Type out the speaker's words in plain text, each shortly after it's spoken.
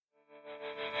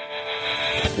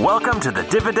Welcome to the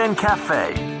Dividend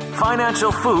Cafe,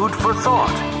 financial food for thought.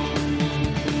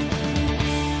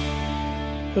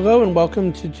 Hello and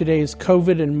welcome to today's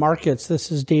COVID and Markets.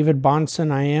 This is David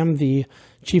Bahnsen. I am the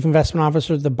Chief Investment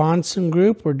Officer of the Bahnsen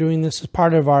Group. We're doing this as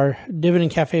part of our Dividend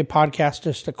Cafe podcast,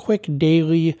 just a quick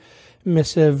daily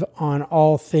missive on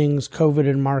all things COVID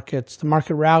and markets. The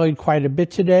market rallied quite a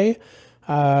bit today.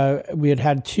 We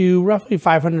had two roughly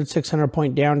 500, 600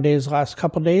 point down days the last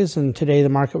couple of days, and today the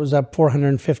market was up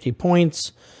 450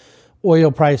 points.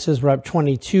 Oil prices were up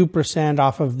 22%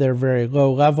 off of their very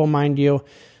low level, mind you.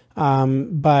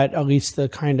 But at least the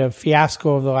kind of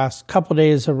fiasco of the last couple of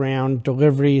days around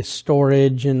delivery,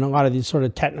 storage, and a lot of these sort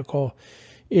of technical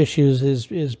issues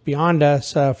is beyond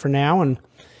us for now. And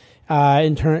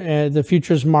the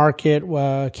futures market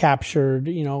captured,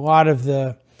 a lot of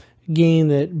the gain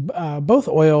that both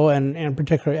oil and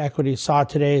particularly equity saw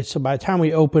today. So by the time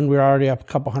we opened, we were already up a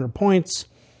couple hundred points.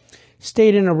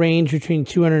 Stayed in a range between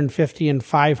 250 and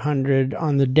 500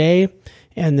 on the day,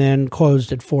 and then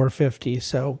closed at 450.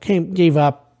 So gave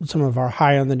up some of our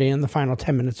high on the day in the final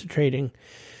 10 minutes of trading.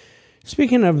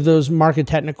 Speaking of those market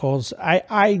technicals,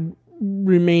 I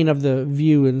remain of the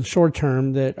view in the short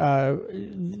term that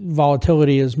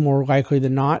volatility is more likely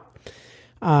than not.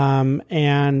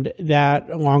 And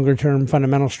that longer term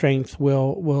fundamental strength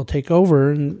will take over,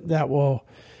 and that will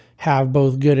have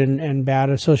both good and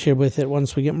bad associated with it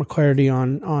once we get more clarity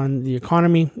on the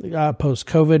economy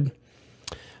post-COVID.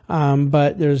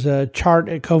 But there's a chart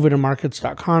at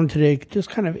covidandmarkets.com today just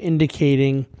kind of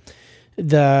indicating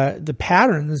the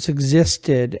pattern that's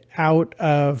existed out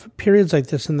of periods like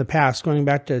this in the past, going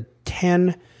back to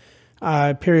 10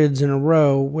 periods in a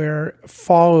row where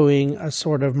following a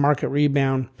sort of market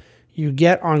rebound, you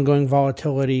get ongoing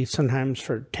volatility, sometimes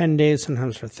for 10 days,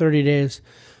 sometimes for 30 days,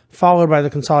 followed by the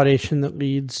consolidation that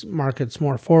leads markets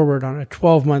more forward on a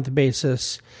 12-month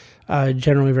basis,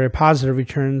 generally very positive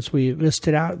returns. We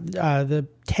listed out the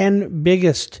 10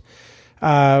 biggest,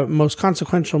 most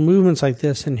consequential movements like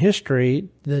this in history,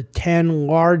 the 10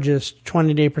 largest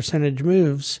 20-day percentage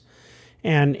moves,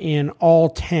 and in all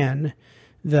 10,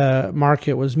 the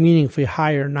market was meaningfully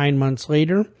higher 9 months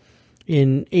later.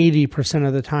 In 80%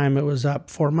 of the time, it was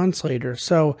up 4 months later.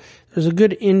 So there's a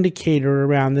good indicator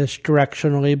around this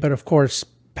directionally, but of course,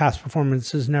 past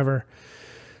performance is never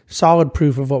solid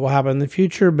proof of what will happen in the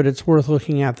future, but it's worth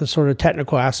looking at the sort of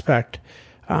technical aspect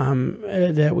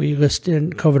that we list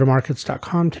in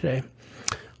covidandmarkets.com today.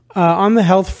 On the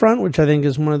health front, which I think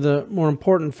is one of the more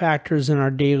important factors in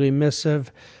our daily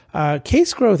missive,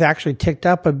 case growth actually ticked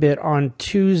up a bit on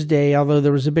Tuesday, although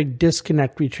there was a big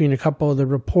disconnect between a couple of the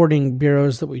reporting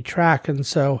bureaus that we track. And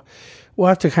so we'll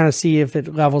have to kind of see if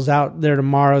it levels out there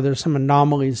tomorrow. There's some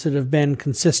anomalies that have been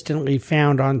consistently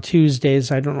found on Tuesdays.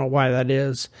 I don't know why that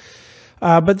is.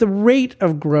 But the rate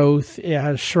of growth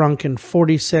has shrunk in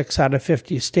 46 out of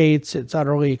 50 states. It's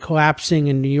utterly collapsing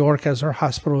in New York as are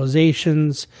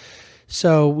hospitalizations.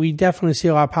 So we definitely see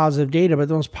a lot of positive data, but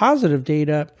the most positive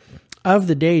data of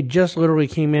the day just literally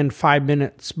came in 5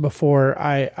 minutes before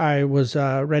I was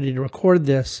ready to record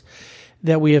this,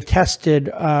 that we have tested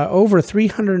over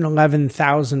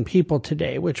 311,000 people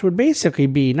today, which would basically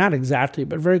be, not exactly,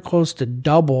 but very close to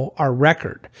double our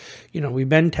record. We've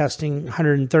been testing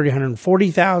 130,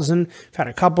 140,000. We've had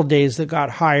a couple days that got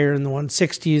higher in the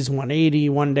 160s, 180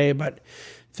 one day, but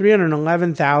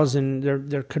 311,000,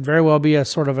 there could very well be a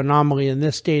sort of anomaly in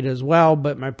this data as well.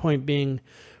 But my point being,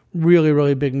 really,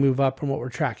 really big move up from what we're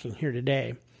tracking here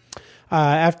today.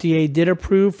 FDA did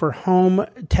approve for home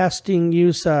testing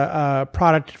use a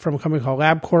product from a company called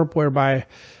LabCorp, whereby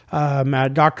at a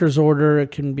doctor's order,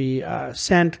 it can be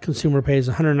sent. Consumer pays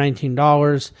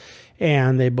 $119,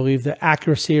 and they believe the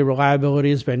accuracy and reliability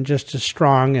has been just as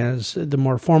strong as the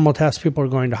more formal tests people are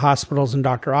going to hospitals and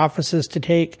doctor offices to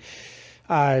take.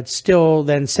 It's still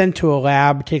then sent to a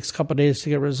lab. It takes a couple of days to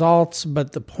get results,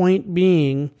 but the point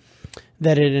being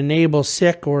that it enables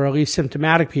sick or at least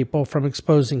symptomatic people from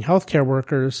exposing healthcare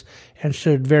workers and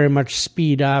should very much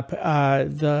speed up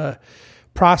the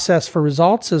process for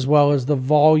results as well as the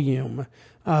volume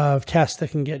of tests that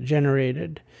can get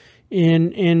generated.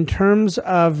 In terms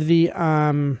of the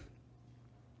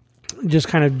just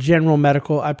kind of general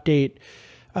medical update,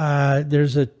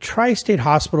 there's a tri-state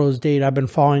hospitals data I've been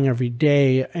following every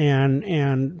day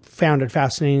and found it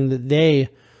fascinating that they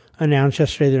announced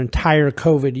yesterday their entire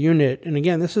COVID unit. And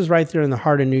again, this is right there in the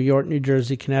heart of New York, New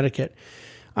Jersey, Connecticut.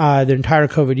 Their entire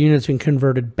COVID unit's been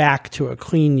converted back to a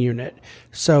clean unit.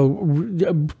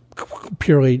 So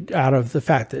purely out of the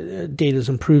fact that data's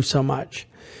improved so much.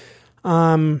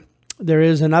 There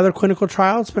is another clinical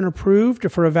trial that's been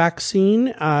approved for a vaccine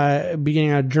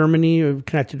beginning out of Germany,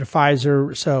 connected to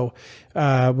Pfizer. So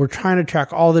we're trying to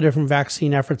track all the different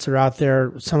vaccine efforts that are out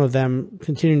there. Some of them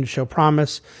continuing to show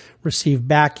promise, receive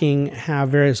backing, have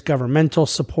various governmental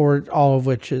support, all of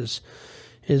which is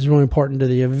really important to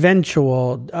the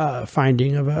eventual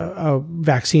finding of a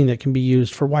vaccine that can be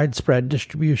used for widespread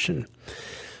distribution.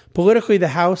 Politically, the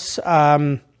House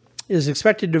is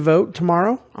expected to vote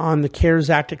tomorrow on the CARES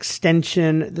Act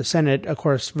extension. The Senate, of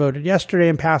course, voted yesterday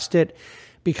and passed it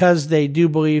because they do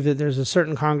believe that there's a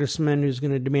certain congressman who's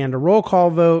going to demand a roll call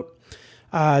vote.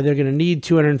 They're going to need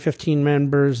 215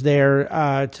 members there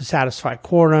to satisfy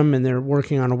quorum, and they're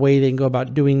working on a way they can go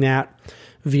about doing that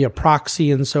via proxy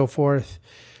and so forth.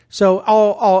 So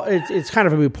it's kind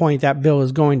of a moot point. That bill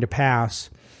is going to pass.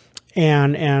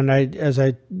 And as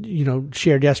I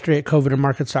shared yesterday at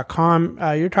covidandmarkets.com,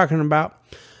 you're talking about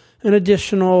an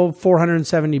additional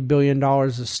 $470 billion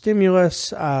of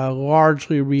stimulus,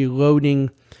 largely reloading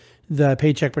the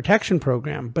Paycheck Protection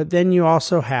Program. But then you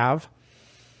also have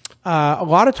a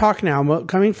lot of talk now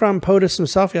coming from POTUS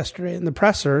himself yesterday in the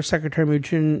presser, Secretary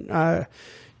Mnuchin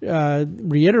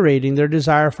reiterating their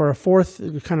desire for a fourth,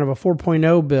 kind of a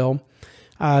 4.0 bill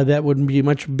that would be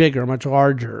much bigger, much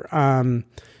larger.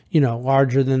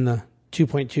 Larger than the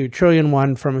 2.2 trillion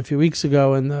one from a few weeks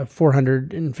ago and the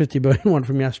 450 billion one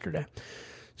from yesterday.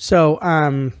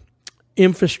 So,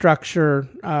 infrastructure,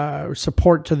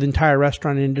 support to the entire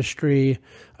restaurant industry.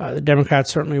 The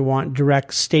Democrats certainly want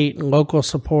direct state and local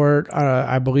support.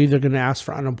 I believe they're going to ask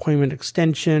for unemployment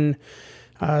extension.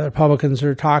 The Republicans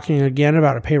are talking again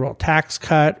about a payroll tax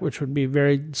cut, which would be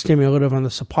very stimulative on the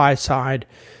supply side.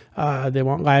 They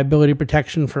want liability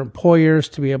protection for employers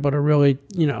to be able to really,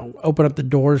 open up the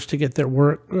doors to get their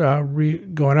work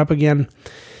going up again.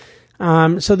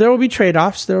 So there will be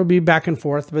trade-offs. There will be back and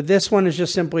forth. But this one is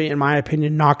just simply, in my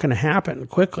opinion, not going to happen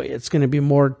quickly. It's going to be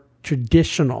more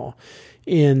traditional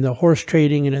in the horse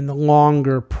trading and in the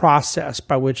longer process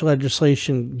by which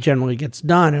legislation generally gets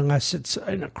done, unless it's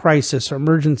in a crisis or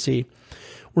emergency.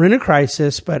 We're in a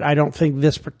crisis, but I don't think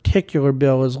this particular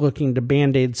bill is looking to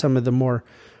Band-Aid some of the more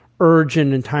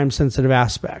urgent and time-sensitive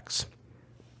aspects.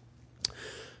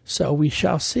 So we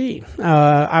shall see.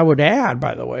 I would add,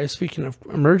 by the way, speaking of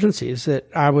emergencies, that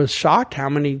I was shocked how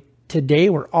many today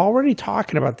were already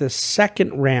talking about this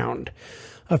second round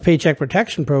of Paycheck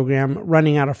Protection Program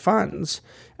running out of funds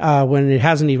when it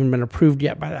hasn't even been approved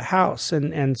yet by the House.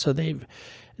 And so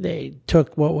they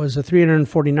took what was a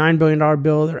 $349 billion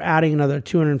bill. They're adding another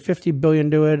 $250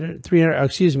 billion to it,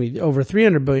 over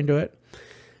 $300 billion to it.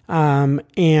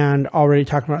 And already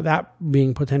talking about that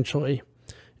being potentially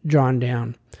drawn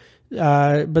down.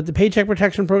 But the Paycheck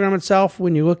Protection Program itself,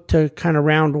 when you look to kind of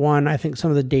round one, I think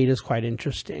some of the data is quite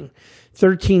interesting.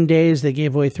 13 days, they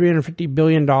gave away $350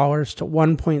 billion to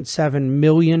 1.7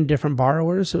 million different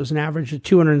borrowers. It was an average of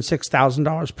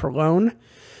 $206,000 per loan.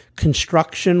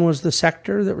 Construction was the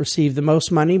sector that received the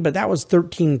most money, but that was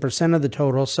 13% of the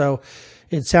total. So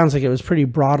it sounds like it was pretty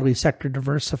broadly sector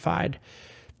diversified.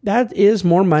 That is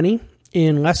more money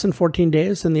in less than 14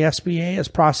 days than the SBA has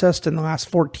processed in the last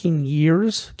 14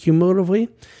 years cumulatively.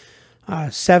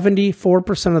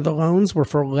 74% of the loans were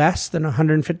for less than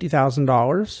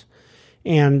 $150,000.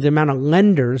 And the amount of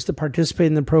lenders that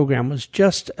participated in the program was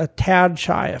just a tad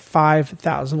shy of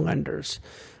 5,000 lenders.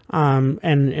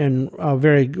 And a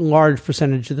very large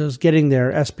percentage of those getting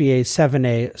their SBA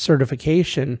 7A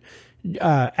certification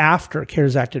after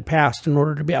CARES Act had passed in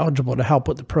order to be eligible to help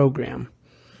with the program.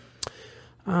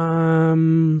 Oil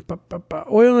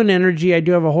and energy, I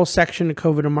do have a whole section of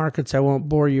COVID and markets. I won't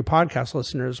bore you podcast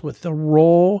listeners with the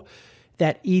role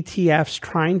that ETFs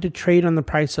trying to trade on the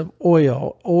price of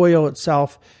oil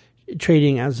itself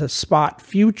trading as a spot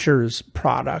futures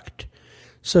product.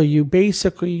 So you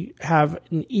basically have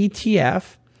an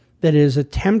ETF that is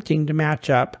attempting to match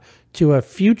up to a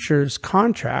futures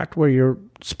contract where you're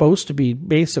supposed to be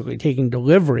basically taking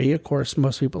delivery. Of course,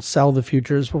 most people sell the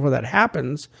futures before that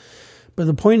happens. But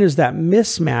the point is that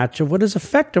mismatch of what is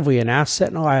effectively an asset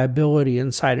and a liability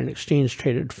inside an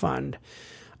exchange-traded fund,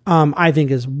 I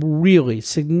think is really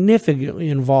significantly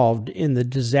involved in the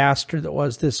disaster that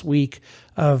was this week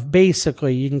of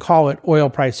basically, you can call it oil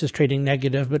prices trading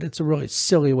negative, but it's a really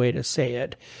silly way to say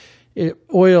it.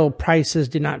 Oil prices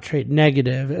did not trade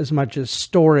negative as much as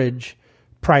storage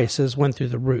prices went through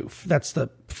the roof. That's the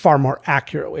far more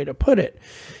accurate way to put it.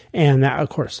 And that, of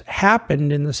course,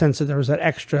 happened in the sense that there was that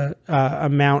extra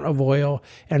amount of oil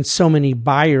and so many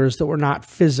buyers that were not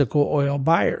physical oil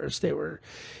buyers. They were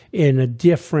in a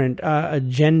different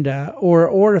agenda,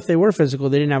 or if they were physical,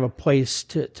 they didn't have a place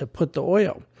to put the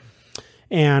oil.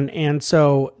 And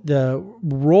so the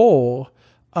role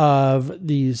of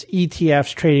these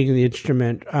ETFs trading in the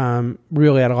instrument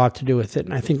really had a lot to do with it.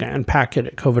 And I think I unpack it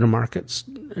at COVID Markets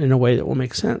in a way that will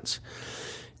make sense.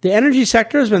 The energy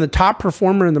sector has been the top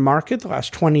performer in the market the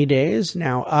last 20 days,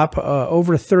 now up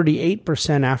over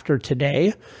 38% after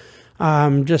today.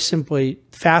 Just simply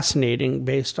fascinating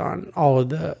based on all of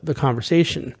the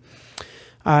conversation.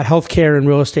 Healthcare and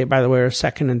real estate, by the way, are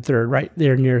second and third, right?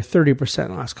 They're near 30%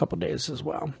 in the last couple of days as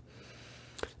well.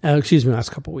 Last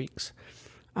couple of weeks.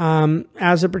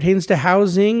 As it pertains to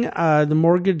housing, the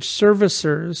mortgage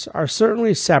servicers are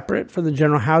certainly separate from the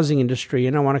general housing industry,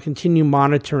 and I want to continue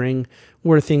monitoring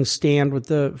where things stand with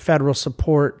the federal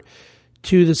support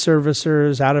to the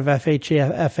servicers out of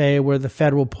FHFA, where the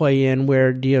Fed will play in,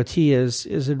 where DOT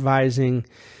is advising.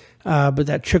 But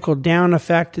that trickle-down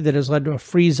effect that has led to a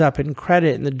freeze-up in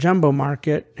credit in the jumbo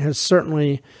market has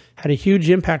certainly had a huge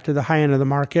impact to the high end of the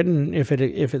market, and if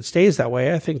it stays that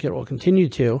way, I think it will continue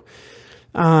to.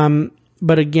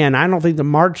 But again, I don't think the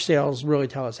March sales really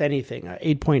tell us anything. An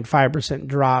 8.5%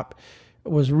 drop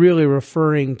was really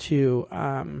referring to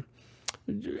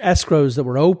escrows that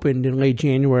were opened in late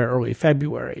January, early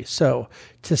February. So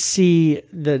to see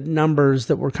the numbers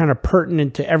that were kind of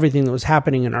pertinent to everything that was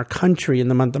happening in our country in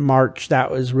the month of March,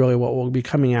 that was really what will be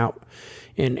coming out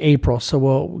in April. So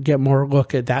we'll get more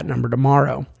look at that number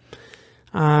tomorrow.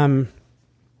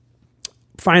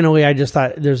 Finally, I just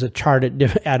thought there's a chart at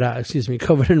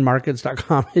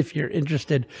covidandmarkets.com if you're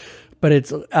interested, but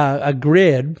it's a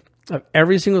grid of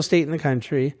every single state in the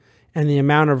country and the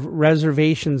amount of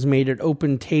reservations made at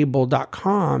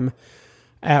opentable.com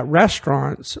at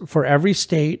restaurants for every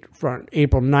state from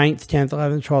April 9th, 10th,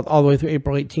 11th, 12th, all the way through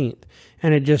April 18th.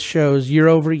 And it just shows year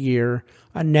over year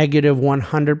a negative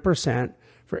 100%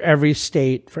 for every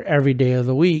state for every day of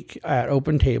the week at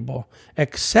OpenTable,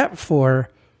 except for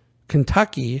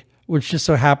Kentucky, which just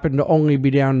so happened to only be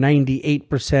down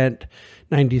 98%,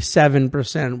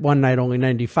 97%, one night only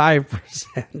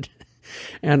 95%.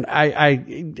 And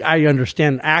I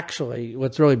understand actually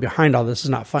what's really behind all this is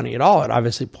not funny at all. It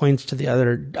obviously points to the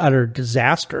utter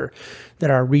disaster that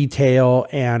our retail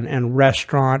and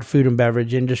restaurant, food and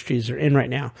beverage industries are in right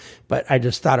now. But I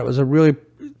just thought it was a really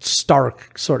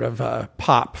stark sort of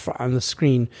pop on the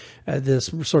screen.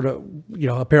 This sort of,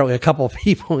 apparently a couple of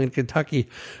people in Kentucky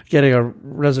getting a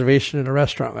reservation at a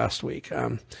restaurant last week.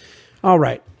 All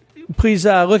right. Please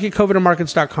look at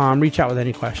covidandmarkets.com, reach out with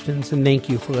any questions, and thank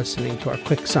you for listening to our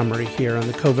quick summary here on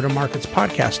the COVID and Markets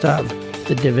podcast of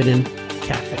the Dividend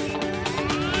Cafe.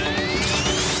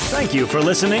 Thank you for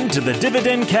listening to the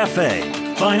Dividend Cafe,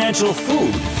 financial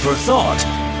food for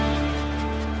thought.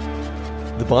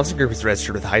 The Bahnsen Group is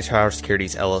registered with Hightower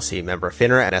Securities, LLC, member of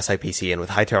FINRA and SIPC, and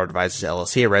with Hightower Advisors,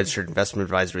 LLC, a registered investment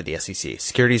advisor of the SEC.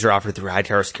 Securities are offered through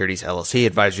Hightower Securities, LLC.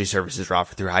 Advisory services are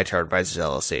offered through Hightower Advisors,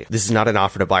 LLC. This is not an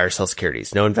offer to buy or sell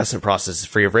securities. No investment process is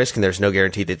free of risk, and there is no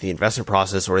guarantee that the investment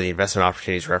process or the investment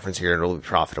opportunities referenced here will be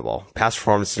profitable. Past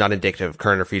performance is not indicative of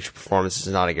current or future performance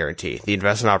is not a guarantee. The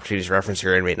investment opportunities referenced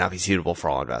herein may not be suitable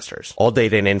for all investors. All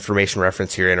data and information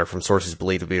referenced herein are from sources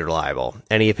believed to be reliable.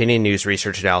 Any opinion, news,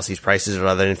 research, analyses, prices,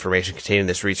 or other information contained in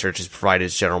this research is provided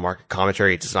as general market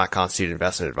commentary. It does not constitute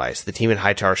investment advice. The team at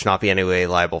Hightower should not be in any way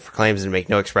liable for claims and make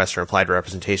no express or implied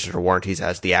representations or warranties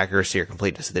as to the accuracy or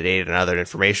completeness of the data and other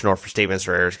information, or for statements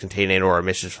or errors contained in or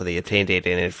omissions from the obtained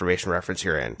data and information referenced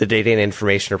herein. The data and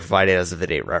information are provided as of the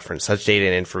date referenced. Such data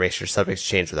and information are subject to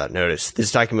change without notice.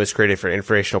 This document was created for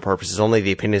informational purposes only.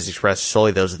 The opinions expressed are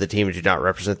solely those of the team and do not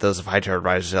represent those of Hightower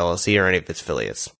Advisors LLC or any of its affiliates.